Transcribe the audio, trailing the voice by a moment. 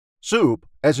Soup,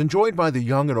 as enjoyed by the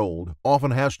young and old, often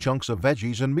has chunks of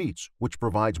veggies and meats, which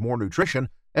provides more nutrition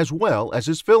as well as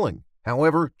is filling.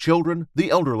 However, children, the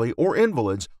elderly, or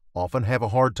invalids often have a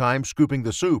hard time scooping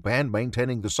the soup and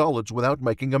maintaining the solids without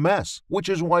making a mess, which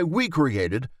is why we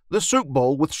created the soup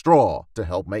bowl with straw to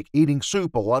help make eating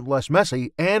soup a lot less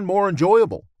messy and more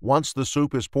enjoyable. Once the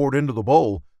soup is poured into the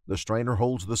bowl, the strainer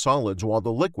holds the solids while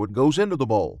the liquid goes into the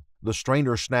bowl. The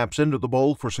strainer snaps into the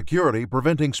bowl for security,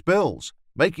 preventing spills,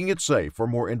 making it safe for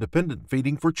more independent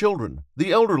feeding for children,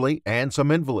 the elderly, and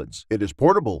some invalids. It is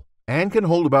portable and can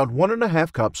hold about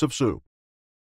 1.5 cups of soup.